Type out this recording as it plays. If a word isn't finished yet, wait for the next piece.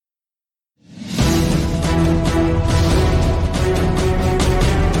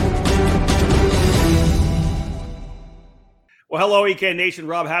Well, hello, EKN Nation.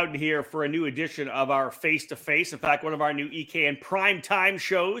 Rob Howden here for a new edition of our Face2Face. In fact, one of our new EKN prime time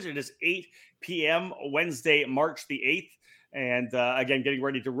shows. It is 8 p.m. Wednesday, March the 8th. And again, getting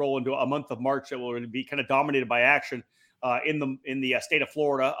ready to roll into a month of March that will be kind of dominated by action in the state of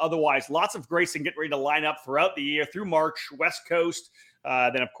Florida. Otherwise, lots of racing getting ready to line up throughout the year through March, West Coast.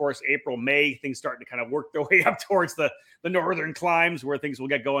 Then, of course, April, May, things starting to kind of work their way up towards the northern climes where things will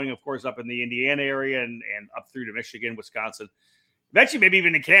get going, of course, up in the Indiana area and up through to Michigan, Wisconsin. Eventually, maybe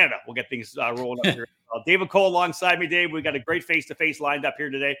even in Canada, we'll get things rolling up here. David Cole alongside me, Dave. We got a great face-to-face lined up here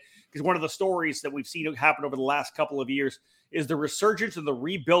today because one of the stories that we've seen happen over the last couple of years is the resurgence and the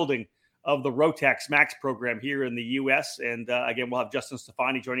rebuilding of the Rotax Max program here in the U.S. And again, we'll have Justin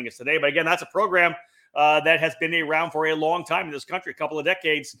Stefani joining us today. But again, that's a program that has been around for a long time in this country, a couple of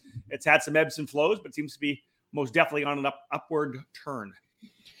decades. It's had some ebbs and flows, but seems to be most definitely on an upward turn.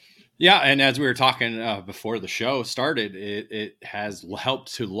 Yeah, and as we were talking before the show started, it has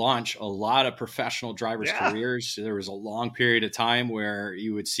helped to launch a lot of professional drivers' careers. There was a long period of time where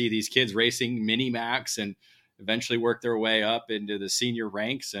you would see these kids racing mini max and eventually work their way up into the senior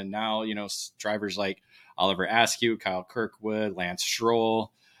ranks. And now, drivers like Oliver Askew, Kyle Kirkwood, Lance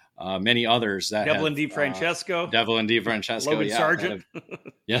Stroll, many others that Devlin DeFrancesco, Logan Sargent.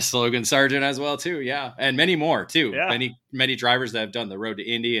 Yes, Logan Sargent as well too. Yeah, and many more too. Yeah. Many drivers that have done the Road to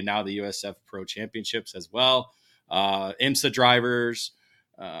Indy and now the USF Pro Championships as well. IMSA drivers,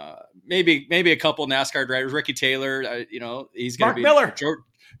 maybe a couple NASCAR drivers. Ricky Taylor, he's going to be Miller.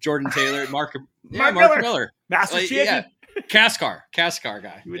 Jordan Taylor, Mark Miller, Master champion. Yeah. Cascar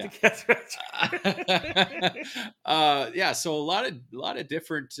guy. Yeah. So a lot of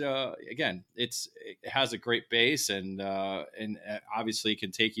different. Again, it has a great base, and obviously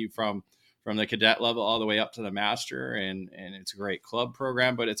can take you from the cadet level all the way up to the master, and it's a great club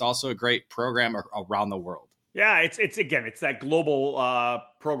program, but it's also a great program around the world. Yeah, it's that global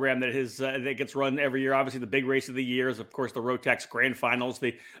program that gets run every year. Obviously, the big race of the year is, of course, the Rotax Grand Finals,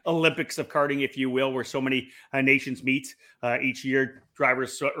 the Olympics of karting, if you will, where so many nations meet each year.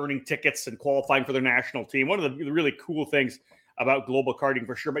 Drivers earning tickets and qualifying for their national team. One of the really cool things about global karting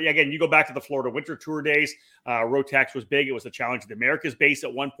for sure. But again, you go back to the Florida Winter Tour days. Rotax was big. It was the Challenge of the Americas base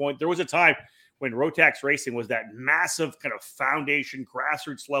at one point. There was a time when Rotax racing was that massive kind of foundation,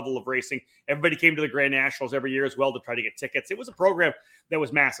 grassroots level of racing. Everybody came to the Grand Nationals every year as well to try to get tickets. It was a program that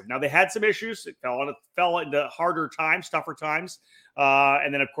was massive. Now, they had some issues. It fell into harder times, tougher times.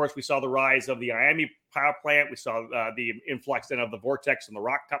 And then, of course, we saw the rise of the Miami power plant. We saw the influx then of the Vortex and the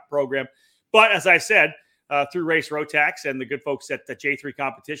Rock Cup program. But as I said, through Race Rotax and the good folks at the J3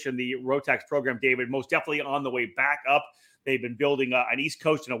 competition, the Rotax program, David, most definitely on the way back up. They've been building an East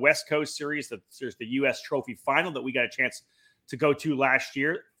Coast and a West Coast series. There's the U.S. Trophy Final that we got a chance to go to last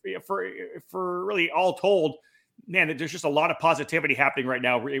year. For really all told, man, there's just a lot of positivity happening right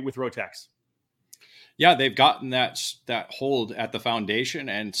now with Rotax. Yeah, they've gotten that hold at the foundation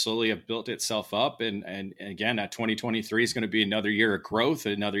and slowly have built itself up. And again, that 2023 is going to be another year of growth,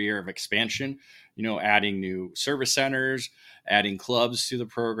 another year of expansion, adding new service centers, adding clubs to the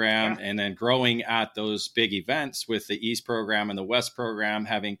program, and then growing at those big events with the East program and the West program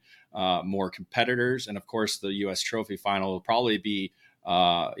having more competitors. And of course, the U.S. Trophy Final will probably be,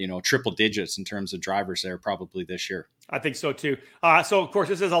 triple digits in terms of drivers there probably this year. I think so too. So of course,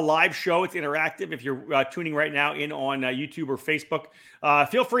 this is a live show. It's interactive. If you're tuning right now in on YouTube or Facebook,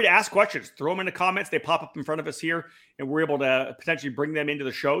 feel free to ask questions. Throw them in the comments. They pop up in front of us here, and we're able to potentially bring them into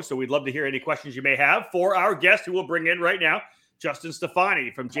the show. So we'd love to hear any questions you may have for our guest, who we'll bring in right now, Justin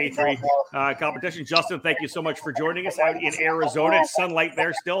Stefani from J3 Competition. Justin, thank you so much for joining us out in Arizona. It's sunlight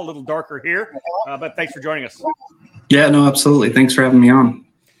there still, a little darker here, but thanks for joining us. Yeah, no, absolutely. Thanks for having me on.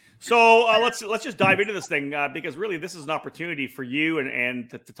 So let's just dive into this thing because really this is an opportunity for you and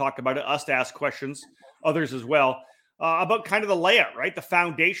to talk about it, us to ask questions, others as well, about kind of the layout, right? The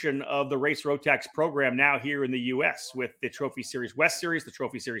foundation of the Race Rotax program now here in the U.S. with the Trophy Series West Series, the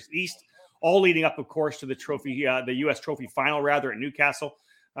Trophy Series East, all leading up, of course, to the U.S. Trophy Final, rather, at Newcastle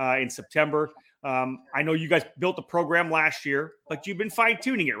in September. I know you guys built the program last year, but you've been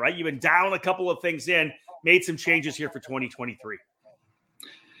fine-tuning it, right? You've been down a couple of things in, made some changes here for 2023.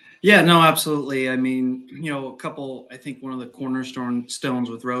 Yeah, no, absolutely. I mean, I think one of the cornerstones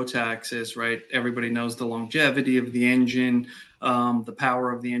with Rotax is, right, everybody knows the longevity of the engine, the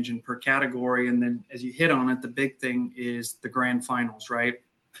power of the engine per category. And then as you hit on it, the big thing is the grand finals, right?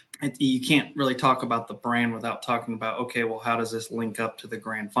 You can't really talk about the brand without talking about, okay, well, how does this link up to the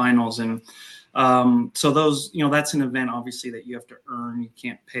grand finals? And so those, that's an event obviously that you have to earn. You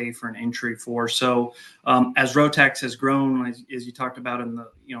can't pay for an entry for. So as Rotax has grown, as you talked about in the,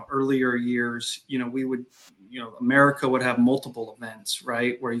 earlier years, we would America would have multiple events,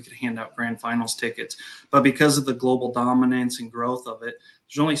 right, where you could hand out grand finals tickets. But because of the global dominance and growth of it,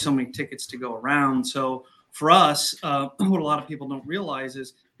 there's only so many tickets to go around. So for us, what a lot of people don't realize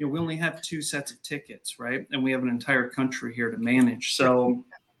is, we only have 2 sets of tickets, right? And we have an entire country here to manage. So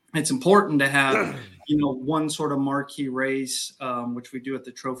it's important to have, one sort of marquee race, which we do at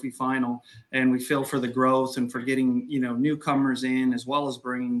the trophy final. And we feel for the growth and for getting, newcomers in, as well as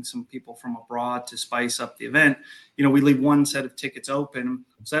bringing some people from abroad to spice up the event. We leave 1 set of tickets open.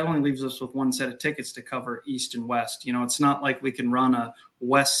 So that only leaves us with 1 set of tickets to cover East and West. It's not like we can run a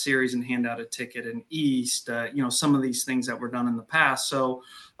West series and hand out a ticket in East, some of these things that were done in the past. So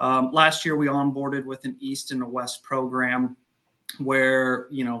last year we onboarded with an East and a West program where,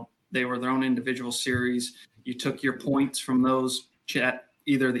 they were their own individual series. You took your points from those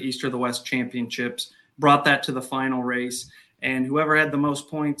either the East or the West championships, brought that to the final race, and whoever had the most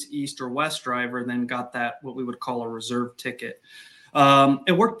points, East or West driver, then got that, what we would call a reserve ticket.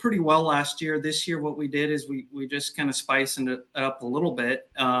 It worked pretty well last year. This year, what we did is we just kind of spiced it up a little bit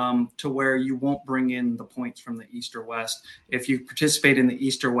to where you won't bring in the points from the East or West. If you participate in the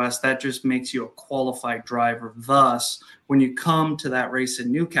East or West, that just makes you a qualified driver. Thus, when you come to that race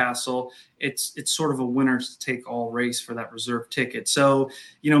in Newcastle, it's sort of a winners take all race for that reserve ticket. So,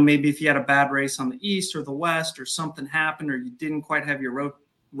 maybe if you had a bad race on the East or the West, or something happened, or you didn't quite have your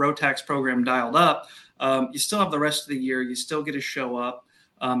Rotax program dialed up, you still have the rest of the year. You still get to show up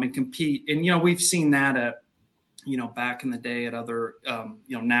and compete. And, we've seen that at, back in the day at other,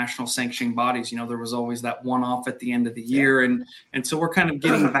 national sanctioning bodies. There was always that one-off at the end of the year. And so we're kind of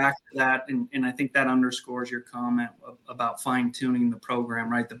getting back to that. And I think that underscores your comment about fine-tuning the program,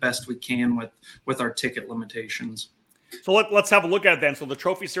 right, the best we can with our ticket limitations. So let's have a look at it then. So the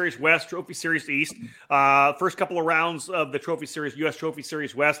Trophy Series West, Trophy Series East, first couple of rounds of the Trophy Series, U.S. Trophy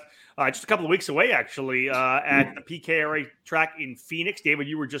Series West, just a couple of weeks away, actually, at the PKRA track in Phoenix. David,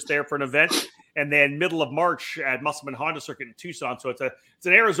 you were just there for an event. And then middle of March at Musselman Honda Circuit in Tucson. So it's an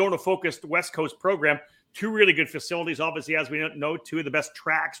Arizona-focused West Coast program. 2 really good facilities, obviously, as we know, 2 of the best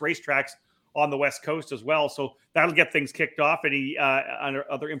racetracks on the West Coast as well. So that'll get things kicked off. Any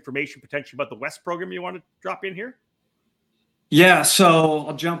other information potentially about the West program you want to drop in here? Yeah, so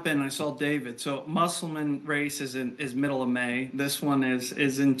I'll jump in. I saw David. So Musselman race is middle of May. This one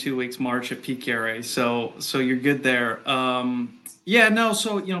is in 2 weeks, March at PKRA. So you're good there.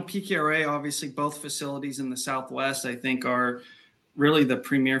 So PKRA, obviously both facilities in the Southwest, I think, are really the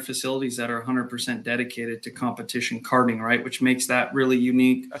premier facilities that are 100% dedicated to competition karting, right? Which makes that really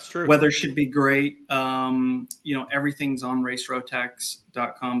unique. That's true. Weather should be great. Everything's on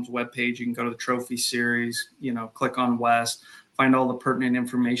racerotax.com's webpage. You can go to the trophy series, click on West, find all the pertinent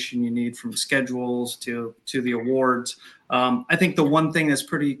information you need, from schedules to the awards. I think the one thing that's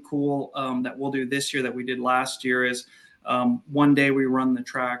pretty cool that we'll do this year that we did last year is one day we run the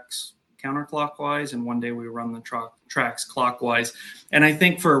tracks counterclockwise and one day we run the tracks clockwise. And I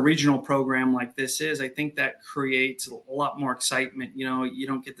think for a regional program like this I think that creates a lot more excitement. You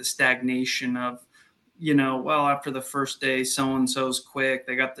don't get the stagnation of, after the first day, so-and-so's quick,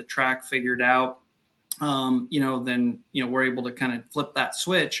 they got the track figured out. Then we're able to kind of flip that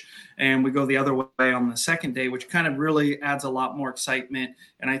switch and we go the other way on the second day, which kind of really adds a lot more excitement.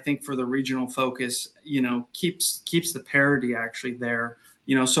 And I think for the regional focus, keeps the parity actually there.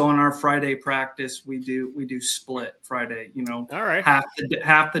 So on our Friday practice, we do split Friday. All right.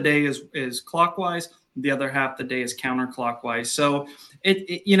 Half the day is clockwise, the other half the day is counterclockwise. So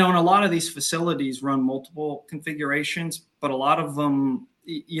it and a lot of these facilities run multiple configurations, but a lot of them,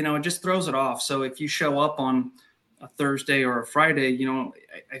 it just throws it off. So if you show up on a Thursday or a Friday,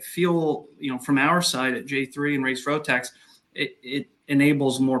 I feel, from our side at J3 and Race Rotax, it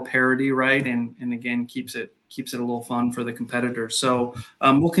enables more parity, right? And again, keeps it a little fun for the competitors. So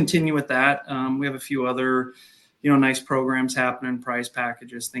we'll continue with that. We have a few other, nice programs happening, prize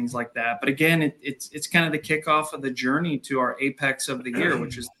packages, things like that. But again, it's kind of the kickoff of the journey to our apex of the year,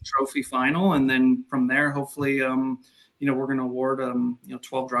 which is the trophy final. And then from there, hopefully, we're going to award,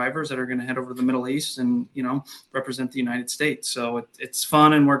 12 drivers that are going to head over to the Middle East and, represent the United States. So it's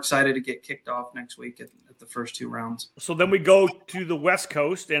fun, and we're excited to get kicked off next week at the first 2 rounds. So then we go to the West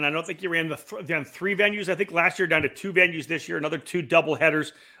Coast, and I don't think you ran down 3 venues. I think last year down to 2 venues this year, another 2 double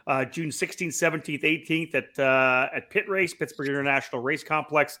headers, June 16th, 17th, 18th at Pit Race, Pittsburgh International Race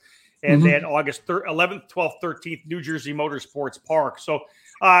Complex, and then August 11th, 12th, 13th, New Jersey Motorsports Park. So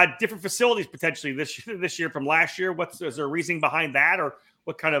different facilities potentially this year from last year. Is there a reasoning behind that, or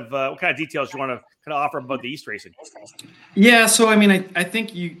what kind of details you want to kind of offer about the East racing? Yeah, so I mean, I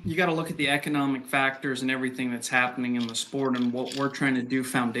think you got to look at the economic factors and everything that's happening in the sport, and what we're trying to do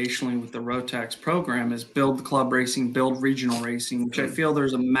foundationally with the Rotax program is build the club racing, build regional racing, which I feel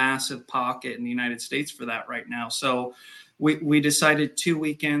there's a massive pocket in the United States for that right now. So we decided 2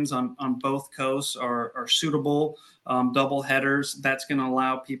 weekends on both coasts are suitable, double headers. That's going to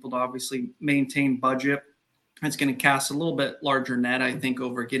allow people to obviously maintain budget. It's going to cast a little bit larger net, I think,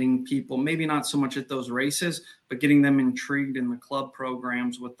 over getting people, maybe not so much at those races, but getting them intrigued in the club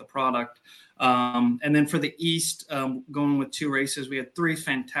programs with the product. And then for the East, going with 2 races, we had 3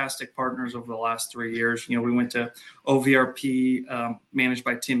 fantastic partners over the last 3 years. You know, we went to OVRP, managed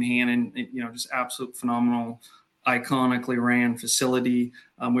by Tim Hannon, you know, just absolute phenomenal, iconically ran facility.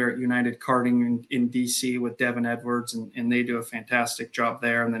 We're at United Karting in DC with Devin Edwards, and they do a fantastic job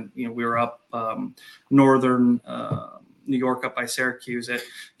there. And then, you know, we were up northern New York, up by Syracuse at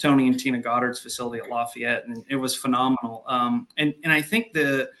Tony and Tina Goddard's facility at Lafayette, and it was phenomenal. And I think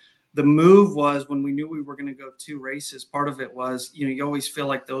the move was, when we knew we were going to go 2 races, part of it was, you know, you always feel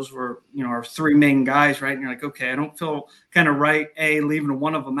like those were, you know, our 3 main guys, right? And you're like, okay, I don't feel kind of right, leaving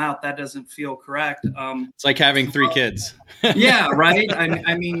one of them out. That doesn't feel correct. It's like having 3 kids. Yeah, right.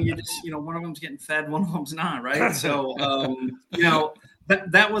 I mean, you just, you know, one of them's getting fed, one of them's not, right? So, you know,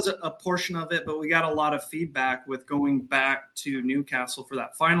 that was a portion of it, but we got a lot of feedback with going back to Newcastle for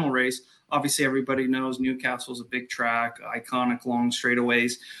that final race. Obviously, everybody knows Newcastle's a big track, iconic long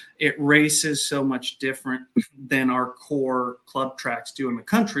straightaways. It races so much different than our core club tracks do in the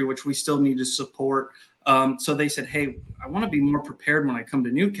country, which we still need to support. So they said, hey, I want to be more prepared when I come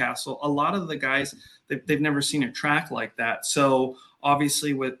to Newcastle. A lot of the guys, they've never seen a track like that. So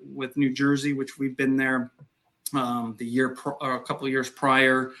obviously with New Jersey, which we've been there a couple of years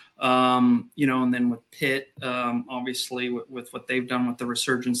prior, you know, and then with Pitt, obviously with what they've done with the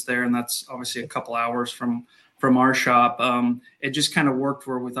resurgence there, and that's obviously a couple hours from our shop. It just kind of worked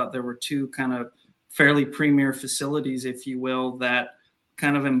where we thought there were 2 kind of fairly premier facilities, if you will, that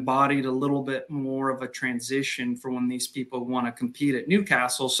kind of embodied a little bit more of a transition for when these people want to compete at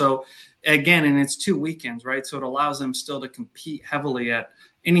Newcastle. So again, and it's 2 weekends, right? So it allows them still to compete heavily at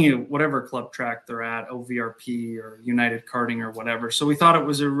whatever club track they're at, OVRP or United Karting or whatever. So we thought it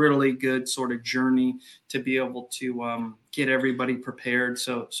was a really good sort of journey to be able to get everybody prepared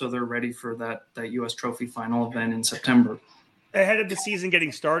so they're ready for that U.S. Trophy final event in September. Ahead of the season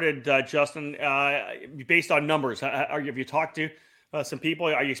getting started, Justin, based on numbers, have you talked to some people?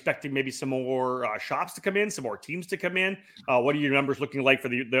 Are you expecting maybe some more shops to come in, some more teams to come in? What are your numbers looking like for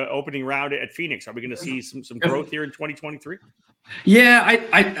the opening round at Phoenix? Are we going to see some growth here in 2023? Yeah,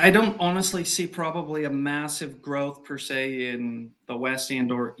 I don't honestly see probably a massive growth per se in the West and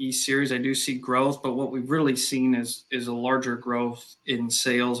or East series. I do see growth, but what we've really seen is a larger growth in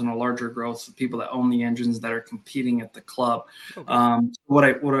sales and a larger growth of people that own the engines that are competing at the club. Okay. What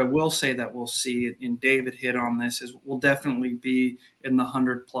I will say that we'll see, and David hit on this, is we'll definitely be in the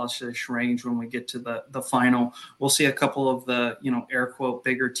 100+-ish range when we get to the final. We'll see a couple of the, you know, air quote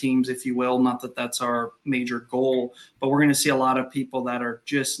bigger teams, if you will. Not that that's our major goal, but we're going to see a lot of people that are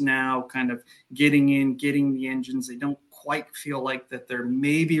just now kind of getting the engines. They don't quite feel like that they're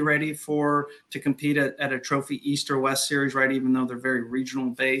maybe ready to compete at a Trophy East or West series, right? Even though they're very regional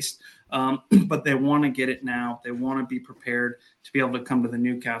based, but they want to get it now. They want to be prepared to be able to come to the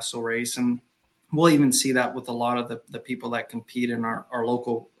Newcastle race. And we'll even see that with a lot of the people that compete in our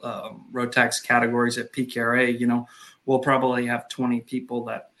local Rotax categories at PKRA. You know, we'll probably have 20 people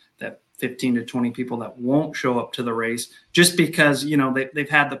that 15 to 20 people that won't show up to the race just because, you know, they've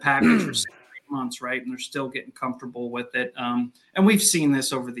had the package for 6 months, right? And they're still getting comfortable with it. And we've seen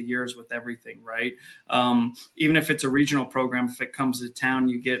this over the years with everything, right? Even if it's a regional program, if it comes to town,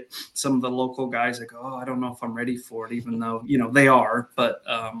 you get some of the local guys that go, oh, I don't know if I'm ready for it, even though, you know, they are. But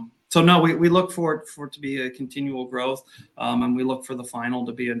so no, we look for it to be a continual growth, and we look for the final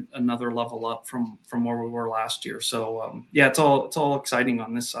to be another level up from where we were last year. So yeah, it's all exciting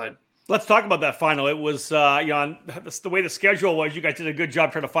on this side. Let's talk about that final. It was, you know, the way the schedule was, you guys did a good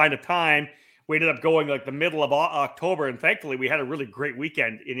job trying to find a time. We ended up going like the middle of October, and thankfully we had a really great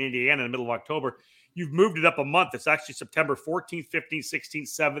weekend in Indiana in the middle of October. You've moved it up a month. It's actually September 14th, 15th,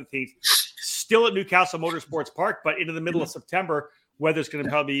 16th, 17th, still at Newcastle Motorsports Park, but into the middle of September, weather's going to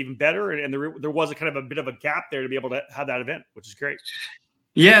probably be even better. And there was a kind of a bit of a gap there to be able to have that event, which is great.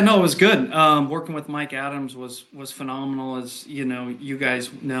 Yeah, no, it was good. Working with Mike Adams was phenomenal, as you know, you guys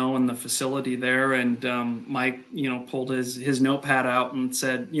know, in the facility there. And Mike, you know, pulled his notepad out and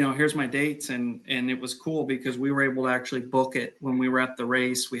said, you know, here's my dates, and it was cool because we were able to actually book it when we were at the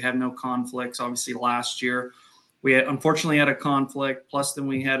race. We had no conflicts. Obviously, last year we unfortunately had a conflict. Plus, then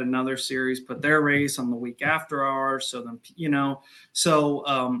we had another series put their race on the week after ours. So then,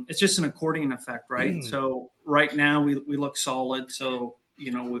 it's just an accordion effect, right? So right now we look solid. So,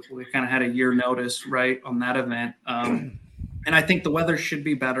 we kind of had a year notice, right, on that event. And I think the weather should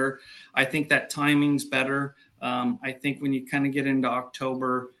be better. I think that timing's better. I think when you kind of get into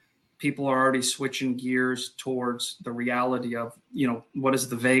October, people are already switching gears towards the reality of, what does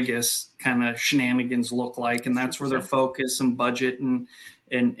the Vegas kind of shenanigans look like? And that's where their focus and budget and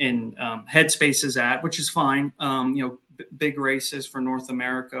headspace is at, which is fine. Big races for North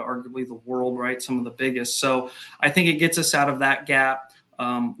America, arguably the world, right? Some of the biggest. So I think it gets us out of that gap,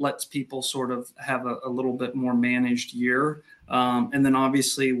 lets people sort of have a little bit more managed year. And then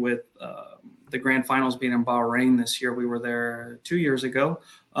obviously with the grand finals being in Bahrain this year, we were there 2 years ago.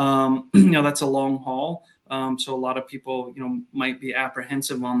 That's a long haul. So a lot of people, might be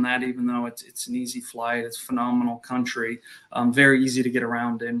apprehensive on that, even though it's an easy flight. It's a phenomenal country, very easy to get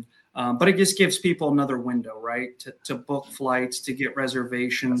around in. But it just gives people another window, right, to book flights, to get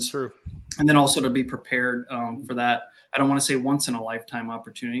reservations. That's true. And then also to be prepared for that. I don't want to say once in a lifetime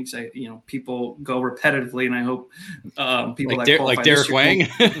opportunity, because people go repetitively, and I hope people like Derek Wang.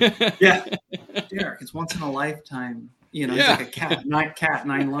 Yeah, Derek, it's once in a lifetime. He's like a cat,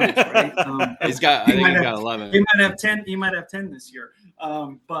 nine lives, right? He's got 11. He might have 10. He might have 10 this year.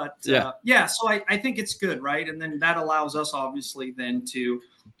 So I think it's good, right? And then that allows us, obviously, then to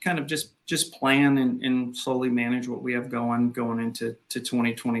kind of just plan and slowly manage what we have going into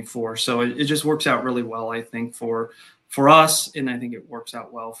 2024. So it just works out really well, I think, for us, and I think it works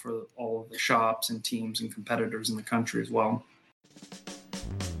out well for all of the shops and teams and competitors in the country as well.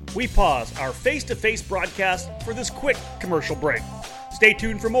 We pause our face-to-face broadcast for this quick commercial break. Stay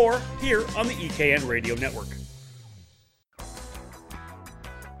tuned for more here on the EKN Radio Network.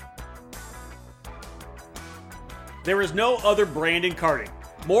 There is no other brand in karting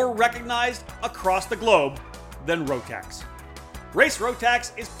more recognized across the globe than Rotax. Race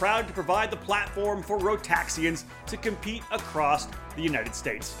Rotax is proud to provide the platform for Rotaxians to compete across the United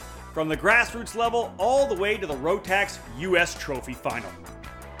States, from the grassroots level all the way to the Rotax US Trophy Final.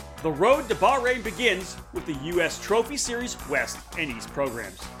 The road to Bahrain begins with the US Trophy Series West and East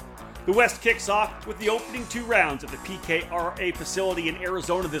programs. The West kicks off with the opening 2 rounds at the PKRA facility in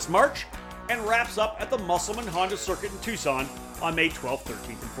Arizona this March, and wraps up at the Musselman Honda Circuit in Tucson on May 12th,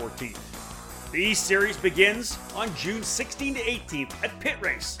 13th, and 14th. The East Series begins on June 16th to 18th at Pit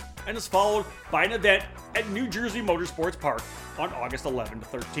Race, and is followed by an event at New Jersey Motorsports Park on August 11th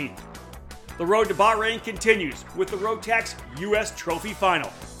to 13th. The road to Bahrain continues with the Rotax US Trophy Final,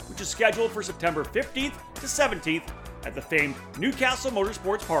 which is scheduled for September 15th to 17th at the famed Newcastle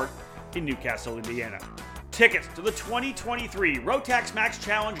Motorsports Park in Newcastle, Indiana. Tickets to the 2023 Rotax Max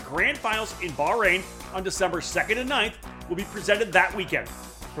Challenge Grand Finals in Bahrain on December 2nd and 9th will be presented that weekend,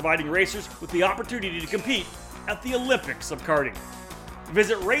 providing racers with the opportunity to compete at the Olympics of karting.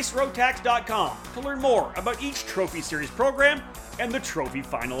 Visit racerotax.com to learn more about each Trophy Series program and the Trophy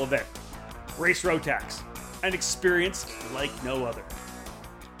Final event. Race Rotax, an experience like no other.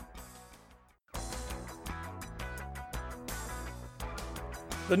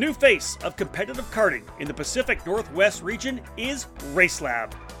 The new face of competitive karting in the Pacific Northwest region is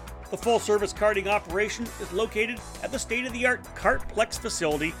RaceLab. The full-service karting operation is located at the state-of-the-art Kartplex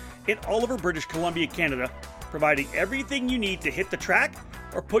facility in Oliver, British Columbia, Canada, providing everything you need to hit the track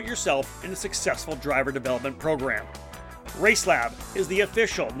or put yourself in a successful driver development program. RaceLab is the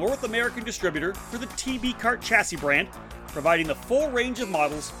official North American distributor for the TB Kart chassis brand, providing the full range of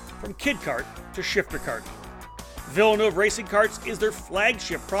models from kid kart to shifter kart. Villeneuve Racing Karts is their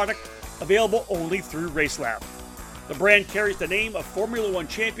flagship product, available only through RaceLab. The brand carries the name of Formula One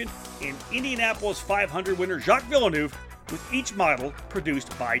champion and Indianapolis 500 winner Jacques Villeneuve, with each model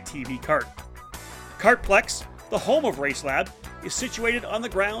produced by TB Kart. Kartplex, the home of RaceLab, is situated on the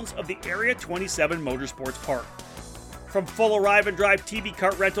grounds of the Area 27 Motorsports Park. From full arrive and drive TB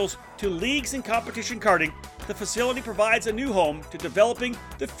Kart rentals to leagues and competition karting, the facility provides a new home to developing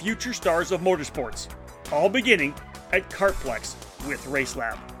the future stars of motorsports, all beginning at Kartplex with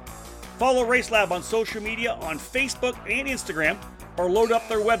RaceLab. Follow RaceLab on social media on Facebook and Instagram, or load up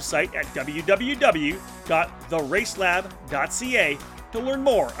their website at www.theracelab.ca to learn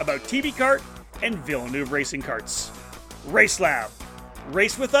more about TB Kart and Villeneuve Racing Karts. RaceLab.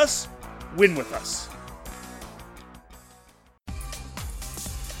 Race with us, win with us.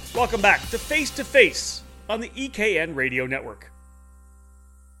 Welcome back to Face2Face on the EKN Radio Network.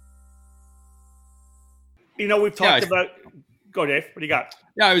 We've talked about... Go, Dave. What do you got?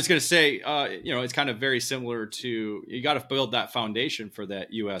 Yeah, I was going to say, it's kind of very similar to, you got to build that foundation for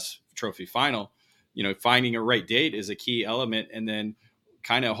that U.S. Trophy Final. finding a right date is a key element. And then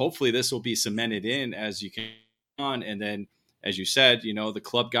kind of hopefully this will be cemented in as you can on. And then, as you said, the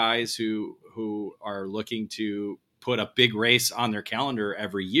club guys who are looking to put a big race on their calendar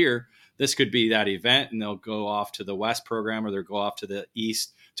every year, this could be that event, and they'll go off to the West program or they'll go off to the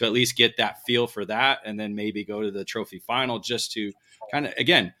East to at least get that feel for that. And then maybe go to the trophy final just to kind of,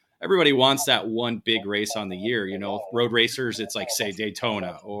 again, everybody wants that one big race on the year. Road racers, it's like, say,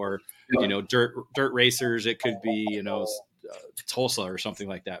 Daytona, or, dirt racers, it could be, Tulsa or something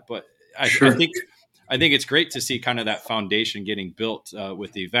like that. But I think it's great to see kind of that foundation getting built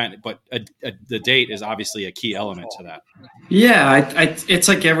with the event, but the date is obviously a key element to that. Yeah, it's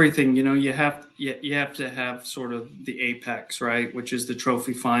like everything. You have to have sort of the apex, right, which is the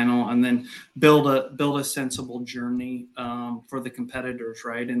trophy final, and then build a sensible journey for the competitors,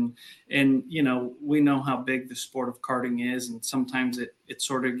 right? And we know how big the sport of karting is, and sometimes it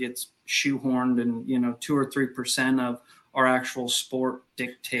sort of gets shoehorned, and 2 or 3% of our actual sport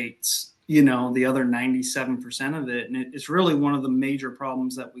dictates the other 97% of it. And it's really one of the major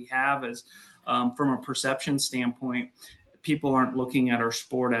problems that we have is from a perception standpoint, people aren't looking at our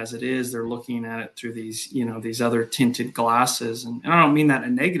sport as it is. They're looking at it through these other tinted glasses. And I don't mean that in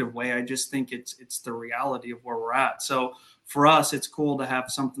a negative way. I just think it's the reality of where we're at. So for us, it's cool to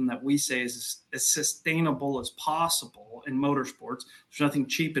have something that we say is as sustainable as possible in motorsports. There's nothing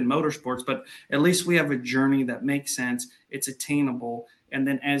cheap in motorsports, but at least we have a journey that makes sense. It's attainable. And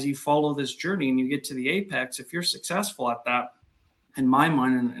then as you follow this journey and you get to the apex, if you're successful at that, in my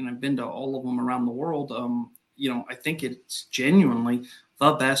mind, and I've been to all of them around the world, I think it's genuinely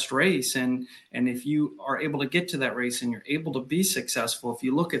the best race. And if you are able to get to that race and you're able to be successful, if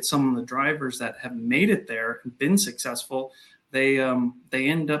you look at some of the drivers that have made it there and been successful, they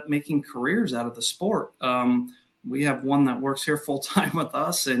end up making careers out of the sport. We have one that works here full time with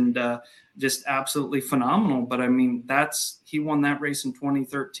us, and just absolutely phenomenal. But I mean, he won that race in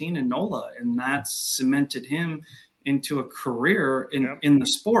 2013 in NOLA, and that cemented him into a career in the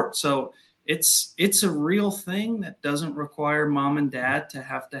sport. So it's a real thing that doesn't require mom and dad to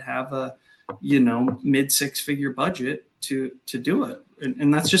have a mid 6-figure budget to do it,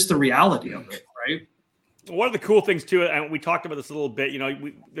 and that's just the reality of it, right? One of the cool things too, and we talked about this a little bit,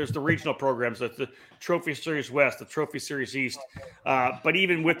 there's the regional programs, that's the Trophy Series West, the Trophy Series East. But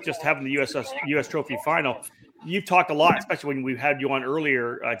even with just having the US Trophy Final, you've talked a lot, especially when we had you on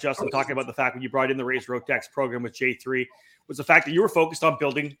earlier, Justin, talking about the fact when you brought in the Race Rotax program with J3, was the fact that you were focused on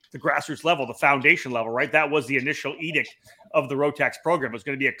building the grassroots level, the foundation level, right? That was the initial edict of the Rotax program. It was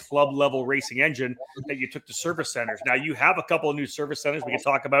going to be a club level racing engine that you took to service centers. Now you have a couple of new service centers we can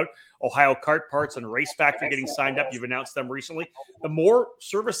talk about. Ohio Kart Parts and Race Factory getting signed up. You've announced them recently. The more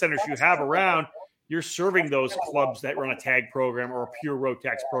service centers you have around, you're serving those clubs that run a tag program or a pure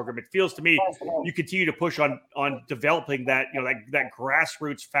Rotax program. It feels to me you continue to push on developing that, that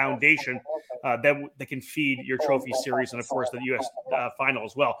grassroots foundation that can feed your trophy series and, of course, the U.S. final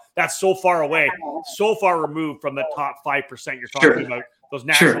as well. That's so far away, so far removed from the top 5% you're talking about, those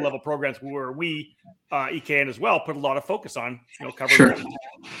national level programs where we, EKN as well, put a lot of focus on, covering.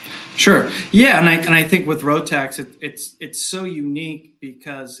 Sure. Yeah, and I think with Rotax, it's so unique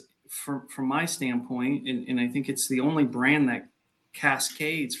because from my standpoint, and I think it's the only brand that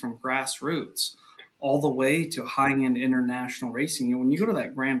cascades from grassroots all the way to high-end international racing. When you go to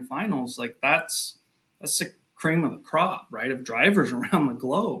that grand finals, like that's the cream of the crop, right, of drivers around the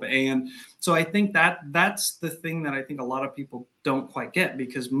globe. And so I think that's the thing that I think a lot of people don't quite get,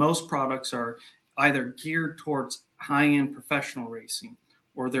 because most products are either geared towards high-end professional racing,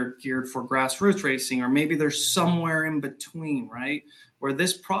 or they're geared for grassroots racing, or maybe they're somewhere in between, right? Where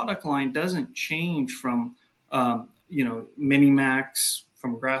this product line doesn't change from, mini max,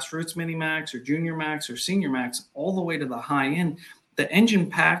 from grassroots mini max or junior max or senior max, all the way to the high end. The engine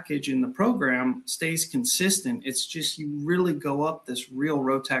package in the program stays consistent. It's just you really go up this real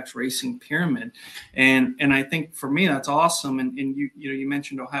Rotax racing pyramid, and I think for me that's awesome. And you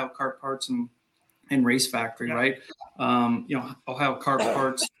mentioned Ohio Kart Parts and Race Factory, right? Ohio Kart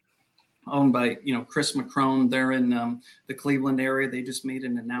Parts, owned by Chris McCrone. They're in the Cleveland area. They just made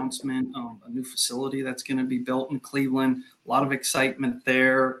an announcement, a new facility that's going to be built in Cleveland. A lot of excitement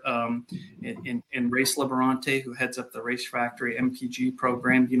there. And Race Liberante, who heads up the Race Factory MPG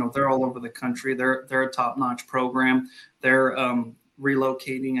program, they're all over the country. They're a top-notch program. They're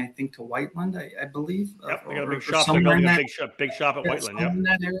relocating, I think, to Whiteland, I believe. Yep, they got a big shop. They're building a big shop at Whiteland. Yeah, in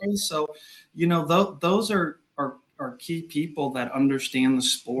that area. So, those are key people that understand the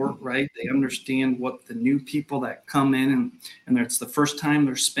sport, right? They understand what the new people that come in and it's the first time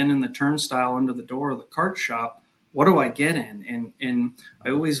they're spinning the turnstile under the door of the kart shop. what do I get in? And I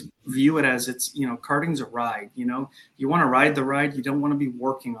always view it as it's, karting's a ride, you want to ride the ride. You don't want to be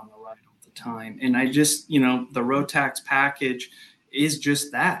working on the ride all the time. And I just, the Rotax package is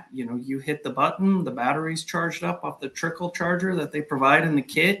just that, you hit the button, the battery's charged up off the trickle charger that they provide in the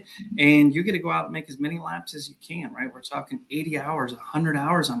kit, and you get to go out and make as many laps as you can, right? We're talking 80 hours, 100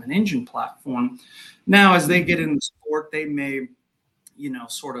 hours on an engine platform. Now, as they get in the sport, they may,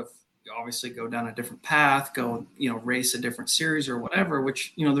 sort of obviously go down a different path, go, race a different series or whatever,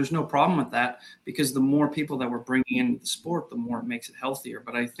 which, there's no problem with that, because the more people that we're bringing into the sport, the more it makes it healthier.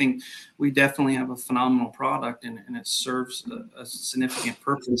 But I think we definitely have a phenomenal product, and it serves a significant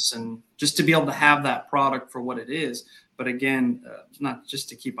purpose. And just to be able to have that product for what it is, but again, not just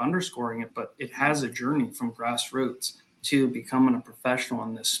to keep underscoring it, but it has a journey from grassroots to becoming a professional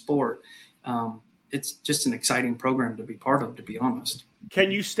in this sport. It's just an exciting program to be part of, to be honest.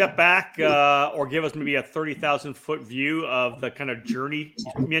 Can you step back or give us maybe a 30,000-foot view of the kind of journey?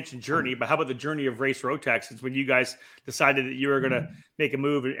 You mentioned journey, but how about the journey of Race Rotax? Since when you guys decided that you were going to make a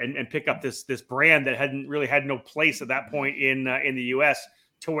move and pick up this brand that hadn't really had no place at that point in the U.S.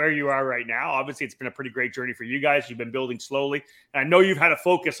 to where you are right now. Obviously, it's been a pretty great journey for you guys. You've been building slowly. And I know you've had a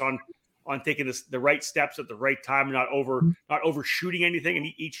focus on taking the right steps at the right time, not overshooting anything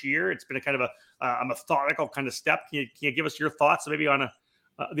in each year. It's been a kind of a methodical kind of step. Can you give us your thoughts maybe on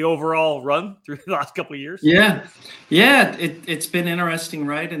the overall run through the last couple of years? Yeah. It's been interesting,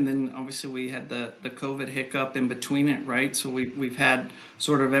 right? And then obviously we had the COVID hiccup in between it, right? So we've had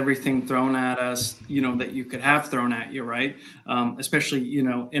sort of everything thrown at us, that you could have thrown at you, right? Especially,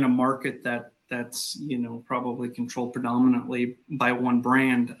 in a market that's probably controlled predominantly by one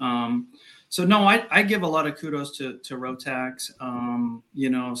brand. So no, I give a lot of kudos to Rotax,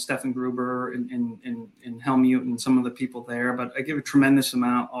 Stefan Gruber and Helmut and some of the people there, but I give a tremendous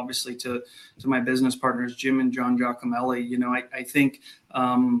amount, obviously, to my business partners, Jim and John Giacomelli. I think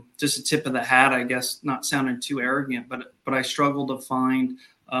just a tip of the hat, I guess, not sounding too arrogant, but I struggle to find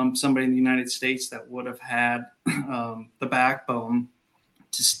somebody in the United States that would have had the backbone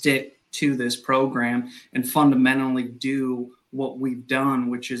to stick to this program and fundamentally do what we've done,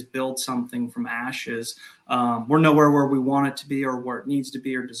 which is build something from ashes. We're nowhere where we want it to be or where it needs to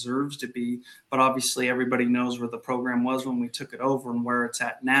be or deserves to be, but obviously everybody knows where the program was when we took it over and where it's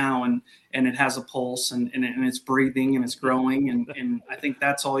at now, and it has a pulse and it's breathing and it's growing, and I think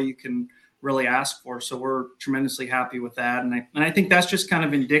that's all you can really ask for. So we're tremendously happy with that, and I think that's just kind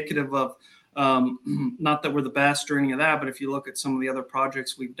of indicative of not that we're the best or any of that, but if you look at some of the other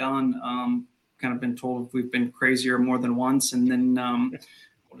projects we've done, kind of been told we've been crazier more than once, and then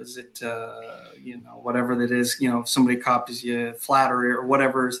what is it, whatever that is, if somebody copies you, flattery or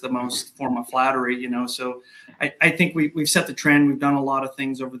whatever is the most form of flattery, so I think we've set the trend. We've done a lot of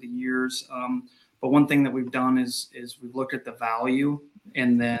things over the years, but one thing that we've done is we've looked at the value,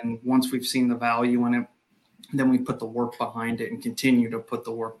 and then once we've seen the value in it, then we put the work behind it and continue to put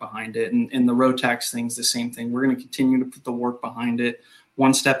the work behind it. And the Rotax thing's the same thing. We're going to continue to put the work behind it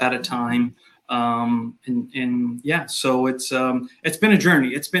one step at a time. So it's been a journey.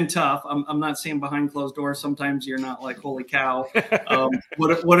 It's been tough. I'm not saying behind closed doors. Sometimes you're not like, holy cow,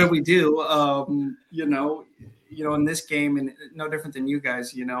 what do we do? In this game, and no different than you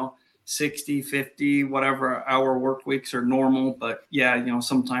guys, 60, 50, whatever hour work weeks are normal. But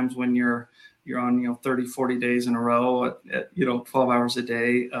sometimes when you're on, 30, 40 days in a row at 12 hours a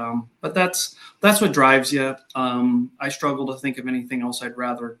day. But that's what drives you. I struggle to think of anything else I'd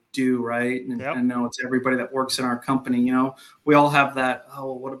rather do. Right. And I know it's everybody that works in our company, we all have that,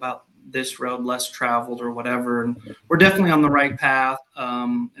 what about this road less traveled or whatever. And we're definitely on the right path.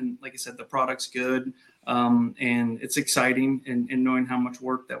 And like I said, the product's good. And it's exciting, and knowing how much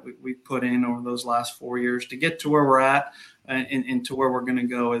work that we've put in over those last 4 years to get to where we're at and to where we're going to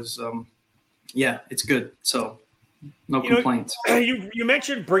go is, it's good. So no complaints. You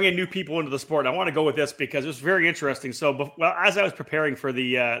mentioned bringing new people into the sport. I want to go with this because it was very interesting. So, as I was preparing for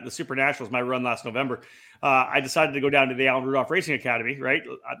the Super Nationals, my run last November, I decided to go down to the Alan Rudolph Racing Academy, right?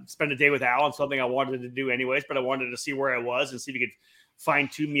 I'd spend a day with Alan, something I wanted to do anyways, but I wanted to see where I was and see if he could fine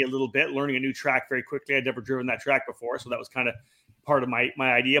tune me a little bit, learning a new track very quickly. I'd never driven that track before. So that was kind of part of my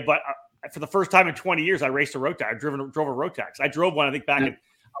idea. But for the first time in 20 years, I raced a Rotax. I drove a Rotax. I drove one, I think, back in,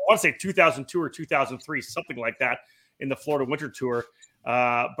 I want to say 2002 or 2003, something like that, in the Florida Winter Tour.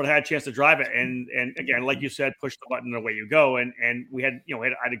 But I had a chance to drive it, and again, like you said, push the button and away you go. And we had,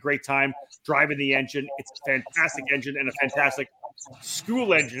 I had a great time driving the engine. It's a fantastic engine and a fantastic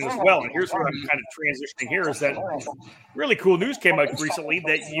school engine as well. And here's where I'm kind of transitioning here is that really cool news came out recently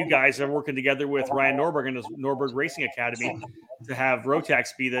that you guys are working together with Ryan Norberg and his Norberg Racing Academy to have Rotax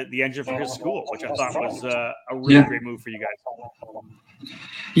be the engine for his school, which I thought was a really great move for you guys.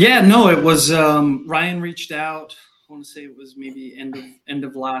 Yeah, no, it was Ryan reached out. I want to say it was maybe end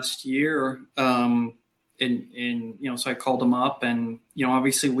of last year. So I called him up, and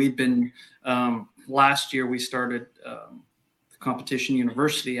obviously we'd been last year we started the competition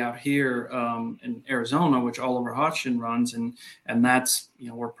university out here in Arizona, which Oliver Hodgson runs, and that's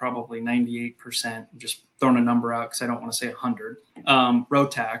we're probably 98%, just throwing a number out because I don't want to say 100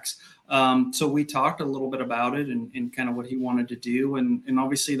 Rotax. So we talked a little bit about it and kind of what he wanted to do, and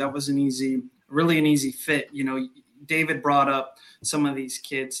obviously that was really an easy fit. David brought up some of these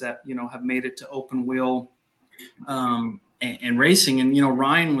kids that have made it to open wheel and racing, and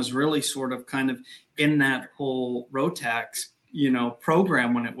Ryan was really sort of kind of in that whole Rotax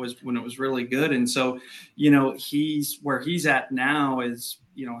program when it was really good. And so he's where he's at now is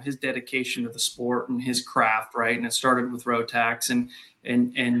his dedication to the sport and his craft, right? And it started with Rotax, and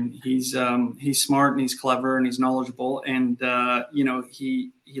he's smart and he's clever and he's knowledgeable, and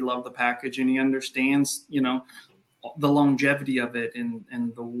he loved the package, and he understands the longevity of it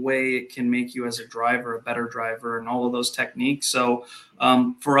and the way it can make you as a driver a better driver and all of those techniques. So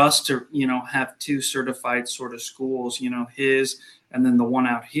for us to have two certified sort of schools, his and then the one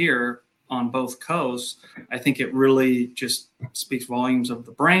out here on both coasts, I think it really just speaks volumes of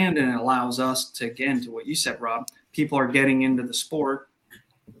the brand, and it allows us to, again, to what you said, Rob, people are getting into the sport,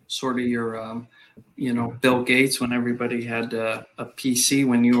 sort of your Bill Gates, when everybody had a PC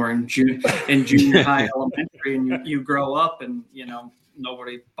when you were in junior high, elementary, and you grow up and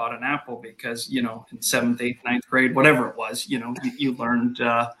nobody bought an Apple because in 7th, 8th, 9th grade, whatever it was, you learned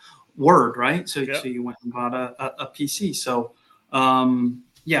Word, right? So you went and bought a PC. So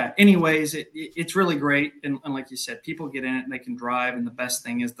anyways, it's really great, and like you said, people get in it and they can drive, and the best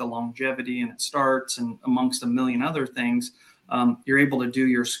thing is the longevity, and it starts, and amongst a million other things, you're able to do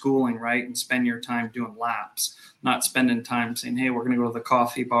your schooling, right, and spend your time doing laps, not spending time saying, hey, we're going to go to the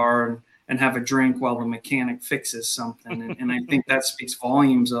coffee bar and have a drink while the mechanic fixes something. And I think that speaks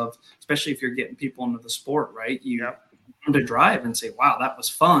volumes of, especially if you're getting people into the sport, right? You come to drive and say, wow, that was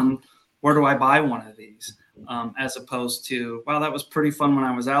fun. Where do I buy one of these? As opposed to, wow, that was pretty fun when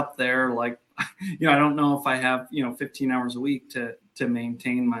I was out there. Like, I don't know if I have, 15 hours a week to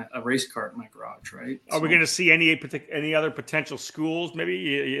maintain a race car in my garage, right? Are we going to see any other potential schools?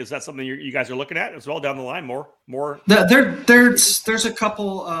 Maybe is that something you guys are looking at as well down the line? More. There's a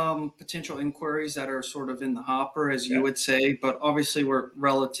couple potential inquiries that are sort of in the hopper, as you would say, but obviously we're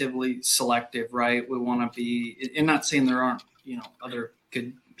relatively selective, right? We want to be, and not saying there aren't other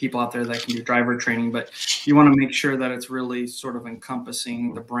good people out there that can do driver training, but you want to make sure that it's really sort of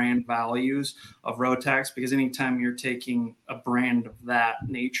encompassing the brand values of Rotax, because anytime you're taking a brand of that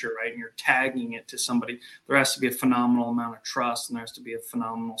nature, right, and you're tagging it to somebody, there has to be a phenomenal amount of trust, and there has to be a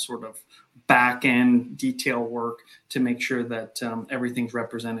phenomenal sort of back end detail work to make sure that everything's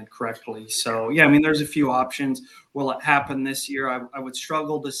represented correctly. So there's a few options. Will it happen this year? I would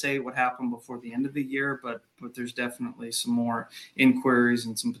struggle to say what happened before the end of the year, but there's definitely some more inquiries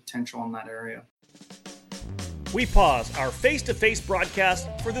and some potential in that area. We pause our face-to-face broadcast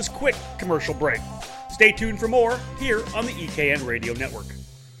for this quick commercial break. Stay tuned for more here on the EKN Radio Network.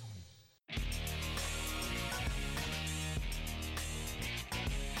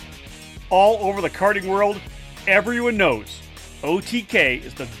 All over the karting world, everyone knows OTK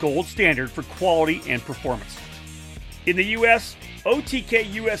is the gold standard for quality and performance. In the U.S., OTK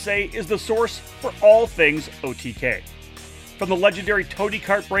USA is the source for all things OTK. From the legendary Tony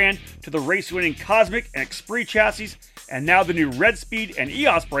Kart brand to the race-winning Cosmic and Esprit chassis, and now the new Red Speed and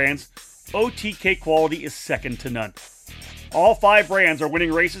EOS brands, OTK quality is second to none. All 5 brands are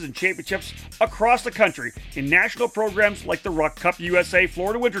winning races and championships across the country in national programs like the Rock Cup USA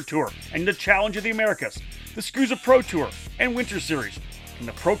Florida Winter Tour and the Challenge of the Americas, the SCUSA Pro Tour and Winter Series, and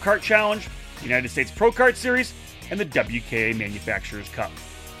the Pro Kart Challenge, the United States Pro Kart Series, and the WKA Manufacturers Cup.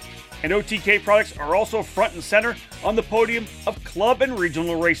 And OTK products are also front and center on the podium of club and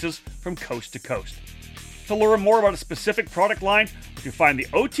regional races from coast to coast. To learn more about a specific product line, you can find the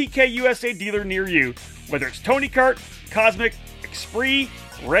OTK USA dealer near you, whether it's Tony Kart, Cosmic, Esprit,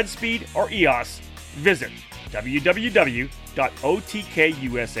 Red Speed, or EOS. Visit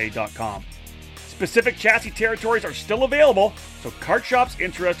www.otkusa.com. Specific chassis territories are still available, so kart shops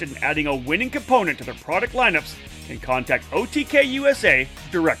interested in adding a winning component to their product lineups can contact OTK USA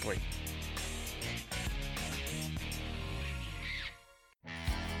directly.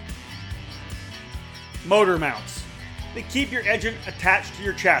 Motor mounts, they keep your engine attached to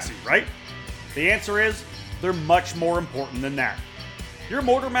your chassis, right? The answer is, they're much more important than that. Your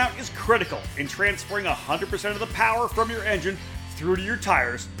motor mount is critical in transferring 100% of the power from your engine through to your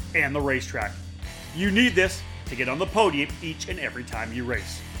tires and the racetrack. You need this to get on the podium each and every time you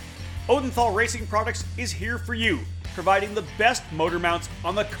race. Odenthal Racing Products is here for you, providing the best motor mounts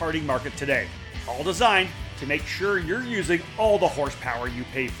on the karting market today, all designed to make sure you're using all the horsepower you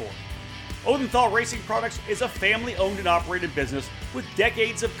pay for. Odenthal Racing Products is a family-owned and operated business with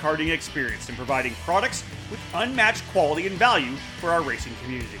decades of karting experience in providing products with unmatched quality and value for our racing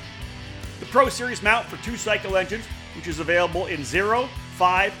community. The Pro Series mount for 2-cycle engines, which is available in 0,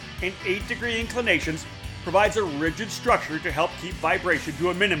 5, and 8-degree inclinations, provides a rigid structure to help keep vibration to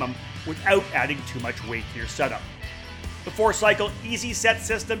a minimum without adding too much weight to your setup. The 4-cycle Easy Set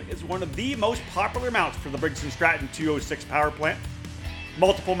system is one of the most popular mounts for the Briggs & Stratton 206 power plant.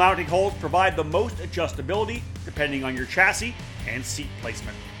 Multiple mounting holes provide the most adjustability depending on your chassis and seat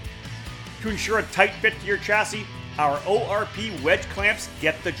placement. To ensure a tight fit to your chassis, our ORP wedge clamps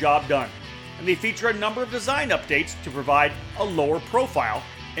get the job done, and they feature a number of design updates to provide a lower profile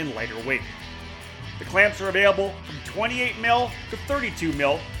and lighter weight. The clamps are available from 28mm to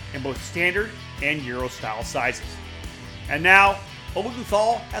 32mm in both standard and Euro style sizes. And now,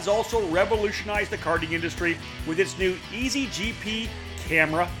 Odenthal has also revolutionized the karting industry with its new Easy GP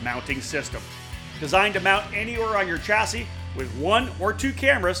camera mounting system. Designed to mount anywhere on your chassis with 1 or 2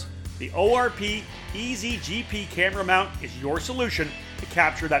 cameras, the ORP Easy GP camera mount is your solution to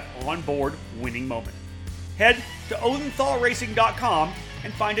capture that onboard winning moment. Head to odenthalracing.com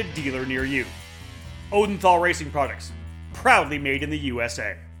and find a dealer near you. Odenthal Racing Products, proudly made in the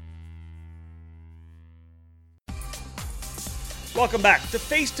USA. Welcome back to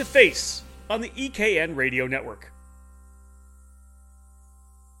Face2Face on the EKN Radio Network.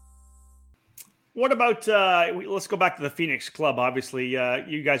 What about, let's go back to the Phoenix Club. Obviously,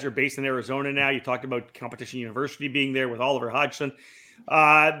 you guys are based in Arizona now. You talked about Competition University being there with Oliver Hodgson.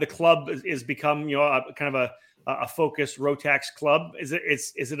 The club is become, a kind of a focused Rotax club. Is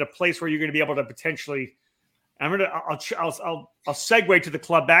it a place where you're going to be able to potentially? I'll segue to the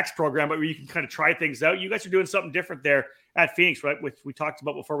Club Max program, but where you can kind of try things out. You guys are doing something different there at Phoenix, right? Which we talked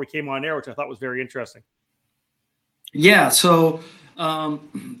about before we came on air, which I thought was very interesting. Yeah. So,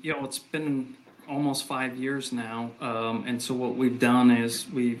 it's been almost 5 years now. And so what we've done is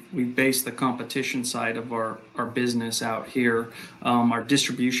we've based the competition side of our business out here. Our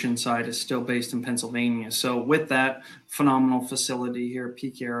distribution side is still based in Pennsylvania. So with that phenomenal facility here at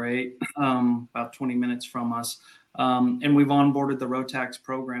PKR8, about 20 minutes from us, and we've onboarded the Rotax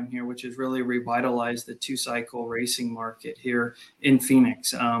program here, which has really revitalized the 2-cycle racing market here in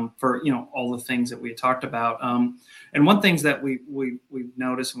Phoenix, for all the things that we talked about. And one things that we've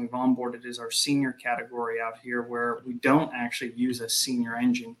noticed and we've onboarded is our senior category out here, where we don't actually use a senior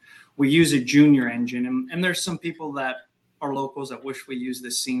engine. We use a junior engine, and there's some people that are locals that wish we use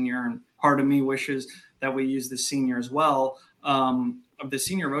the senior, and part of me wishes that we use the senior as well. The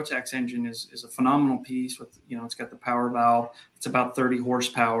senior Rotax engine is a phenomenal piece with, it's got the power valve. It's about 30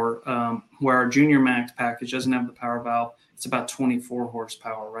 horsepower, where our junior max package doesn't have the power valve. It's about 24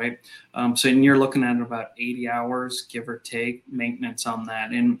 horsepower, right? So you're looking at about 80 hours, give or take, maintenance on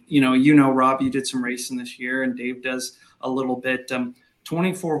that. And, Rob, you did some racing this year, and Dave does a little bit.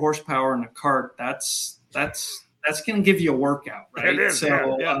 24 horsepower in a kart, that's going to give you a workout, right? It is,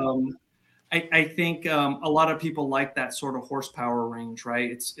 so, yeah. I think a lot of people like that sort of horsepower range, right?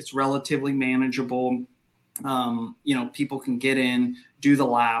 It's relatively manageable. People can get in, do the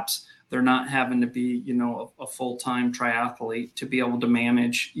laps. They're not having to be, a full-time triathlete to be able to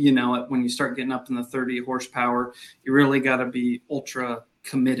manage. When you start getting up in the 30 horsepower, you really got to be ultra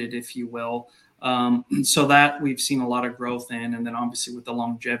committed, if you will. So that we've seen a lot of growth in. And then obviously with the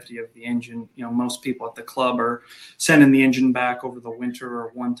longevity of the engine, most people at the club are sending the engine back over the winter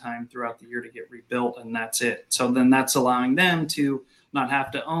or one time throughout the year to get rebuilt, and that's it. So then that's allowing them to not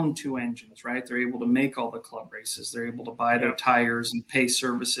have to own 2 engines, right? They're able to make all the club races. They're able to buy their tires and pay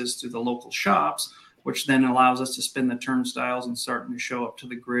services through the local shops, which then allows us to spin the turnstiles and starting to show up to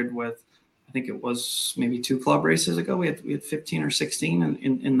the grid with, I think it was maybe 2 club races ago. We had 15 or 16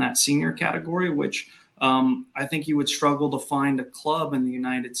 in that senior category, which I think you would struggle to find a club in the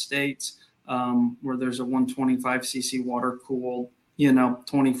United States where there's a 125cc water cooled,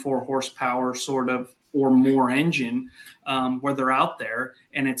 24 horsepower sort of or more engine, where they're out there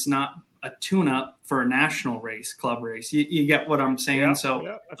and it's not a tune-up for a national race, club race. You get what I'm saying? Yeah, so,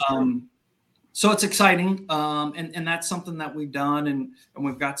 yeah, so it's exciting. And that's something that we've done. And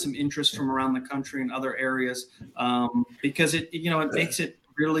we've got some interest from around the country and other areas, because it makes it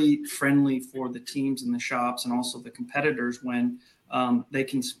really friendly for the teams and the shops and also the competitors when they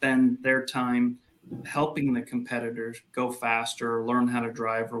can spend their time helping the competitors go faster, learn how to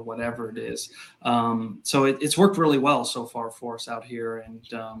drive, or whatever it is. So it's worked really well so far for us out here, and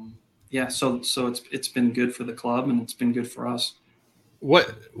so it's been good for the club and it's been good for us.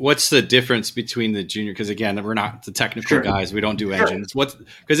 What's the difference between the junior? Because again, we're not the technical guys. We don't do engines.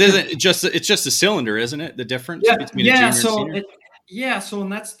 Because isn't it just it's just a cylinder, isn't it? The difference between a junior and senior. So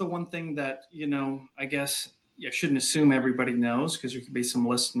and that's the one thing that I guess I shouldn't assume everybody knows, because there could be some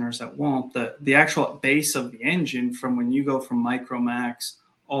listeners that won't. The actual base of the engine from when you go from micro max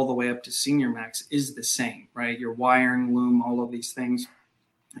all the way up to senior max is the same, right? Your wiring, loom, all of these things.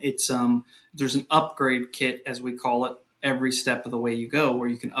 It's there's an upgrade kit, as we call it, every step of the way you go, where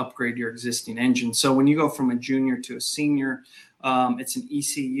you can upgrade your existing engine. So when you go from a junior to a senior, it's an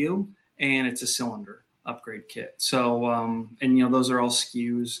ECU and it's a cylinder upgrade kit. So those are all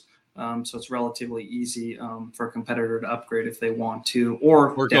SKUs. So it's relatively easy for a competitor to upgrade if they want to,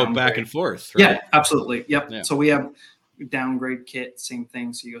 or go back and forth. Right? Yeah, absolutely. Yep. Yeah. So we have downgrade kit, same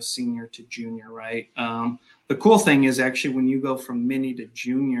thing. So you go senior to junior, right? The cool thing is actually when you go from mini to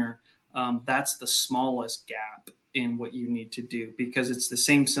junior, that's the smallest gap in what you need to do, because it's the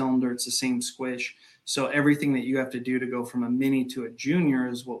same cylinder, it's the same squish. So everything that you have to do to go from a mini to a junior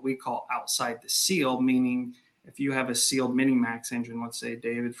is what we call outside the seal, meaning if you have a sealed mini max engine, let's say,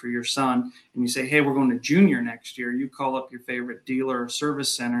 David, for your son, and you say, hey, we're going to junior next year, you call up your favorite dealer or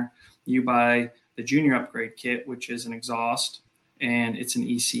service center, you buy the junior upgrade kit, which is an exhaust and it's an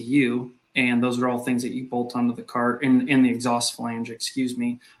ECU. And those are all things that you bolt onto the cart in the exhaust flange,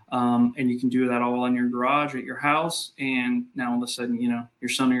 and you can do that all in your garage at your house. And now all of a sudden, your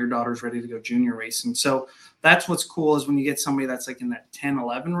son or your daughter's ready to go junior racing. So that's what's cool, is when you get somebody that's like in that 10,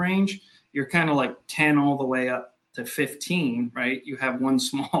 11 range, you're kind of like 10 all the way up to 15, right? You have one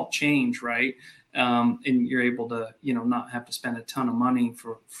small change, right? And you're able to, not have to spend a ton of money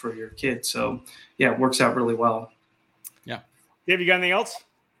for your kid. So yeah, it works out really well. Yeah. Dave, you got anything else?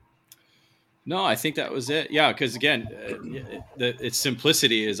 No, I think that was it. Yeah, because again, its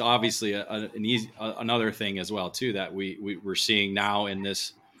simplicity is obviously another thing as well too that we're seeing now in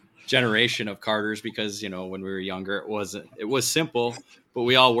this generation of karters, because when we were younger it was simple, but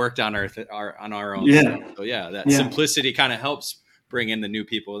we all worked on our own stuff. So that simplicity kind of helps bring in the new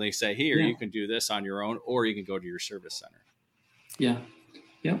people. They say, here, you can do this on your own, or you can go to your service center. Yeah.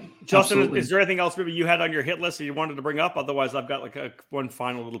 Yeah, Justin, absolutely. Is there anything else maybe you had on your hit list that you wanted to bring up? Otherwise, I've got like one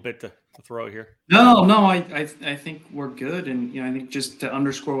final little bit to throw here. No, I think we're good. And, I think just to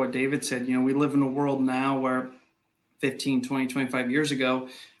underscore what David said, we live in a world now where 15, 20, 25 years ago,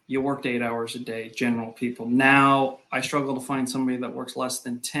 you worked 8 hours a day, general people. Now I struggle to find somebody that works less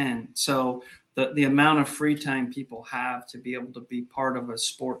than 10. So the amount of free time people have to be able to be part of a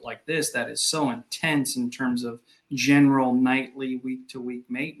sport like this that is so intense in terms of general nightly, week-to-week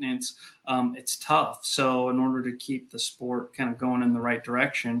maintenance, it's tough. So in order to keep the sport kind of going in the right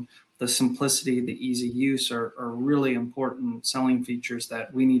direction, the simplicity, the easy use are really important selling features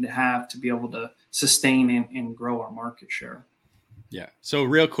that we need to have to be able to sustain and grow our market share. Yeah. So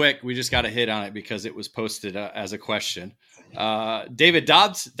real quick, we just got to hit on it because it was posted as a question. David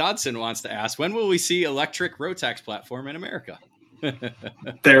Dodson wants to ask, when will we see electric Rotax platform in America?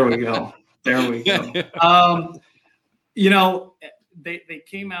 There we go. They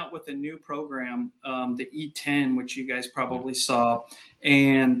came out with a new program, the E10, which you guys probably saw,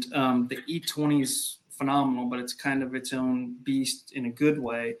 and the E20 is phenomenal, but it's kind of its own beast in a good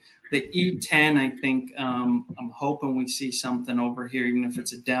way. The E10, I think, I'm hoping we see something over here, even if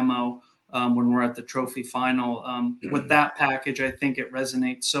it's a demo, when we're at the trophy final. With that package, I think it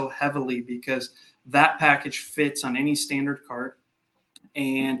resonates so heavily because that package fits on any standard kart,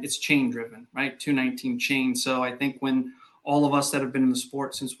 and it's chain driven, right? 219 chain. So I think when all of us that have been in the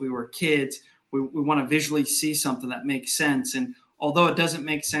sport since we were kids, we want to visually see something that makes sense. And although it doesn't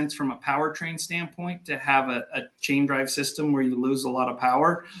make sense from a powertrain standpoint to have a chain drive system where you lose a lot of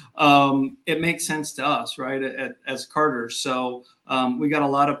power, it makes sense to us, right, as karters. So we got a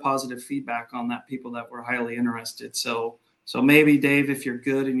lot of positive feedback on that, people that were highly interested. So maybe, Dave, if you're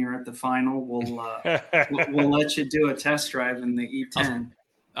good and you're at the final, we'll let you do a test drive in the E10.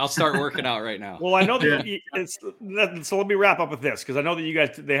 I'll start working out right now. Well, I know that so let me wrap up with this, because I know that you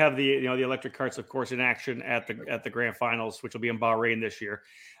guys, they have the electric karts, of course, in action at the grand finals, which will be in Bahrain this year.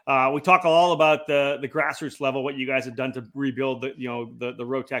 We talk all about the grassroots level, what you guys have done to rebuild the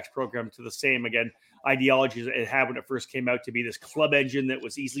Rotax program to the same ideologies it had when it first came out, to be this club engine that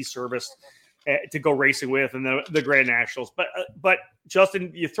was easily serviced to go racing with, and the Grand Nationals. But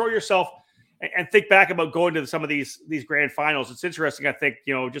Justin, you throw yourself and think back about going to some of these grand finals. It's interesting. I think,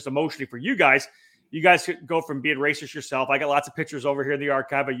 just emotionally for you guys could go from being racers yourself. I got lots of pictures over here in the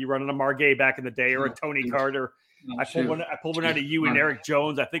archive of you running a Margay back in the day, or a Tony Carter. I pulled one out of you and Eric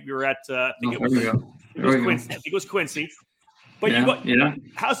Jones. I think we were at, it was Quincy. But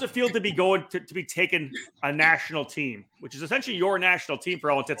how's it feel to be going to be taking a national team, which is essentially your national team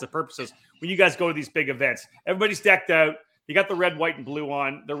for all intents and purposes, when you guys go to these big events? Everybody's decked out. You got the red, white, and blue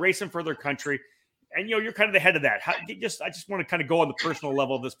on. They're racing for their country. And, you're kind of the head of that. I just want to kind of go on the personal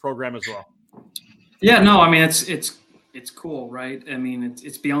level of this program as well. Yeah, no, I mean, it's cool, right? I mean,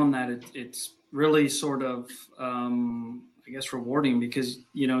 it's beyond that. It's really sort of, I guess, rewarding because,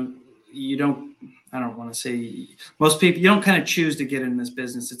 I don't want to say most people, you don't kind of choose to get in this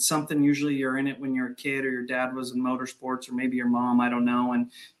business. It's something usually you're in it when you're a kid, or your dad was in motorsports, or maybe your mom, I don't know.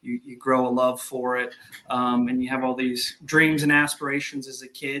 And you grow a love for it. And you have all these dreams and aspirations as a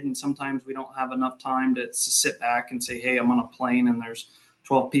kid. And sometimes we don't have enough time to sit back and say, hey, I'm on a plane and there's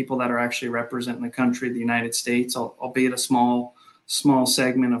 12 people that are actually representing the country, the United States, albeit a small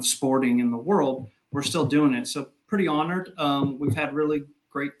segment of sporting in the world. We're still doing it. So pretty honored. We've had really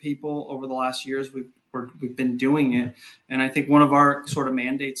great people over the last years. We've been doing it. And I think one of our sort of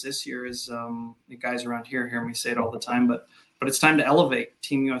mandates this year is, the guys around here hear me say it all the time, but it's time to elevate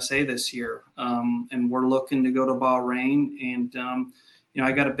Team USA this year. And we're looking to go to Bahrain. And,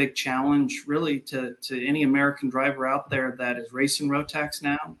 I got a big challenge really to any American driver out there that is racing Rotax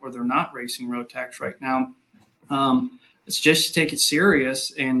now, or they're not racing Rotax right now. It's just to take it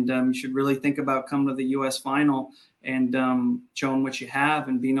serious. And you should really think about coming to the US final and showing what you have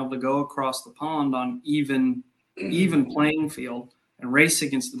and being able to go across the pond on even playing field and race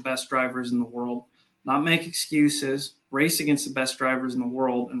against the best drivers in the world, not make excuses, race against the best drivers in the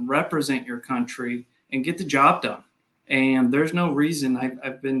world and represent your country and get the job done. And there's no reason.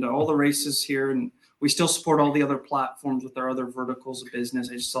 I've been to all the races here, and we still support all the other platforms with our other verticals of business.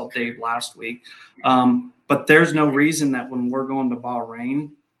 I just saw Dave last week. But there's no reason that when we're going to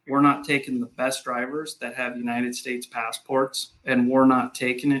Bahrain, we're not taking the best drivers that have United States passports, and we're not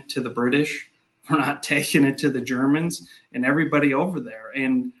taking it to the British. We're not taking it to the Germans and everybody over there.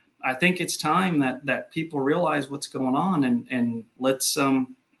 And I think it's time that people realize what's going on, and let's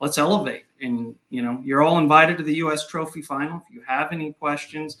elevate. And, you're all invited to the U.S. Trophy Final. If you have any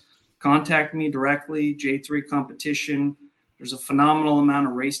questions, contact me directly, J3 Competition. There's a phenomenal amount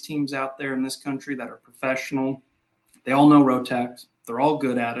of race teams out there in this country that are professional. They all know Rotax. They're all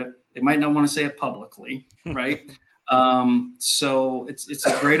good at it. They might not want to say it publicly, right? So it's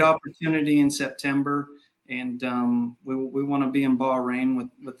a great opportunity in September. And we want to be in Bahrain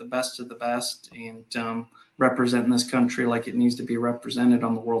with the best of the best and representing this country like it needs to be represented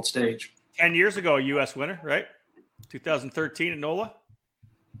on the world stage. 10 years ago, a U.S. winner, right? 2013 at NOLA.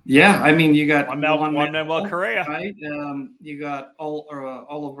 Yeah, I mean, you got Juan Manuel Correa, right? You got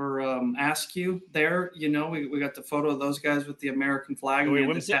Oliver Askew there. We got the photo of those guys with the American flag and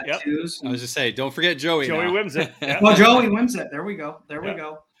the tattoos. Yep. I was just saying, don't forget Joey. Joey Wimsett. Yeah. Well, Joey Wimsett. There we go. We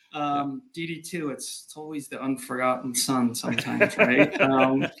go. DD2. It's always the unforgotten son sometimes, right?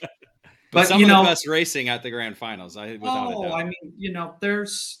 But some of the best racing at the grand finals, without a doubt. I mean,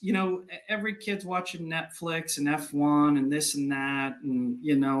 there's, every kid's watching Netflix and F1 and this and that. And,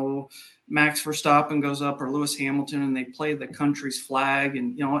 Max Verstappen goes up or Lewis Hamilton and they play the country's flag.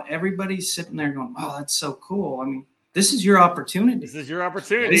 And, everybody's sitting there going, oh, that's so cool. I mean, this is your opportunity. This is your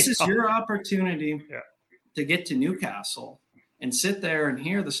opportunity to get to Newcastle and sit there and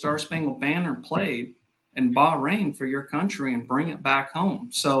hear the Star Spangled Banner played in Bahrain for your country and bring it back home.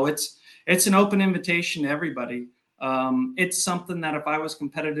 So it's an open invitation to everybody. It's something that if I was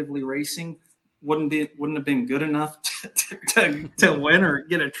competitively racing, wouldn't have been good enough to win or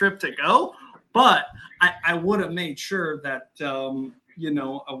get a trip to go. But I would have made sure that,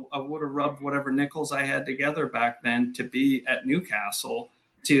 I would have rubbed whatever nickels I had together back then to be at Newcastle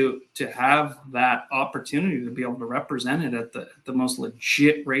to have that opportunity to be able to represent it at the most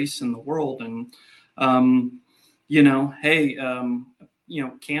legit race in the world. And,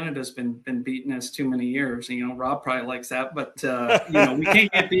 Canada's been beating us too many years. Rob probably likes that, but we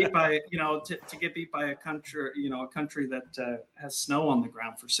can't get beat by to get beat by a country that has snow on the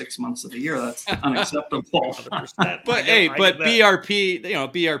ground for 6 months of the year. That's unacceptable. But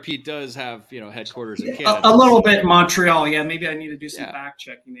BRP does have headquarters in Canada. A little bit in Montreal. Yeah, maybe I need to do some fact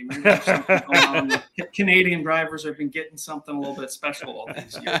checking. Maybe there's something going on. Canadian drivers have been getting something a little bit special all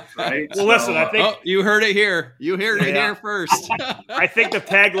these years, right? Well, listen, I think you heard it here. You heard it here first. I think the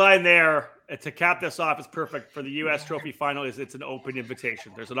tagline there to cap this off, it's perfect for the U.S. Trophy Final. It's an open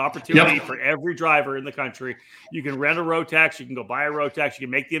invitation. There's an opportunity for every driver in the country. You can rent a Rotax. You can go buy a Rotax. You can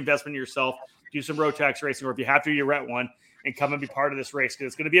make the investment yourself, do some Rotax racing, or if you have to, you rent one and come and be part of this race because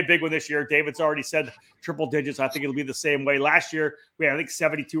it's going to be a big one this year. David's already said triple digits. I think it'll be the same way. Last year, we had, I think,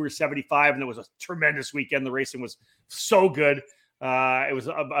 72 or 75, and it was a tremendous weekend. The racing was so good. It was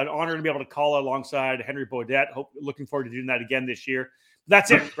an honor to be able to call alongside Henry Beaudet. Looking forward to doing that again this year.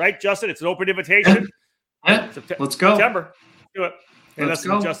 That's it, right, Justin? It's an open invitation. Yeah, let's go. September. Do it. Hey, let's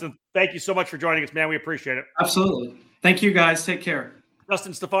go. Justin, thank you so much for joining us, man. We appreciate it. Absolutely. Thank you, guys. Take care.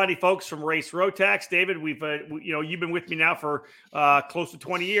 Justin Stefani, folks, from Race Rotax. David, we've you've been with me now for close to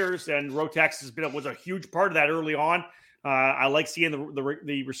 20 years, and Rotax was a huge part of that early on. I like seeing the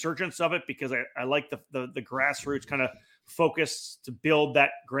resurgence of it because I like the grassroots kind of focus to build that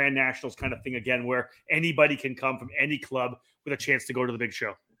Grand Nationals kind of thing again, where anybody can come from any club with a chance to go to the big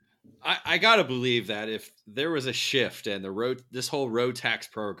show. I gotta believe that if there was a shift and this whole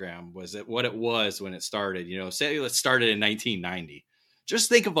Rotax program was what it was when it started, say let's start it in 1990. Just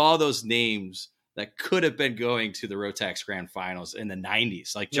think of all those names that could have been going to the Rotax Grand Finals in the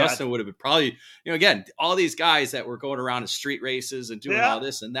 90s. Like Justin would have been probably, again, all these guys that were going around in street races and doing all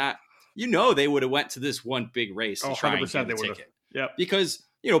this and that, they would have went to this one big race to try and get a ticket. Yeah. Because,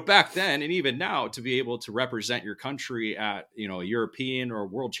 back then and even now to be able to represent your country at, a European or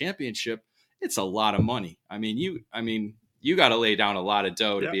world championship, it's a lot of money. You got to lay down a lot of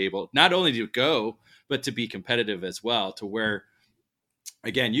dough to be able not only to go, but to be competitive as well, to where,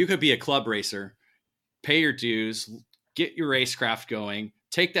 again, you could be a club racer, pay your dues, get your racecraft going,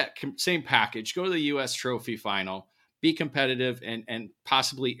 take that same package, go to the U.S. Trophy Final, be competitive, and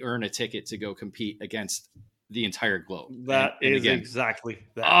possibly earn a ticket to go compete against the entire globe. That is exactly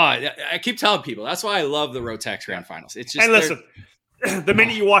that. I keep telling people, that's why I love the Rotax Grand Finals. It's just, and listen, the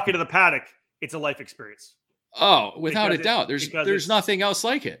minute you walk into the paddock, it's a life experience. Oh, without a doubt. There's nothing else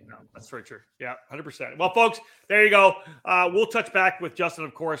like it. No, that's very true. Yeah, 100%. Well, folks, there you go. We'll touch back with Justin,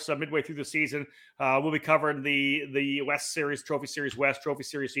 of course, midway through the season. We'll be covering the West Series, Trophy Series West, Trophy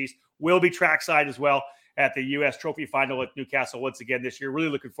Series East. We'll be trackside as well at the U.S. Trophy Final at Newcastle once again this year. Really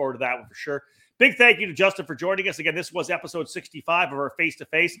looking forward to that one for sure. Big thank you to Justin for joining us. Again, this was episode 65 of our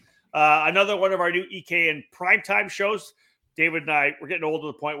Face2Face. Another one of our new EK and primetime shows. David and I, we're getting old to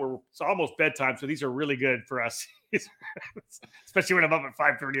the point where it's almost bedtime, so these are really good for us, especially when I'm up at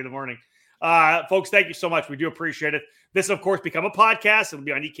 5:30 in the morning. Folks, thank you so much. We do appreciate it. This, of course, become a podcast. It'll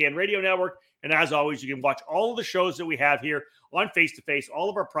be on EKN Radio Network. And as always, you can watch all of the shows that we have here on Face2Face, all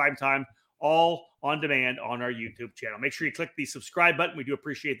of our primetime, all on demand on our YouTube channel. Make sure you click the subscribe button. We do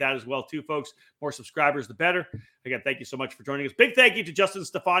appreciate that as well, too, folks. More subscribers, the better. Again, thank you so much for joining us. Big thank you to Justin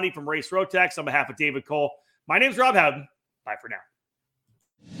Stefani from Race Rotax on behalf of David Cole. My name is Rob Howden. Bye for now.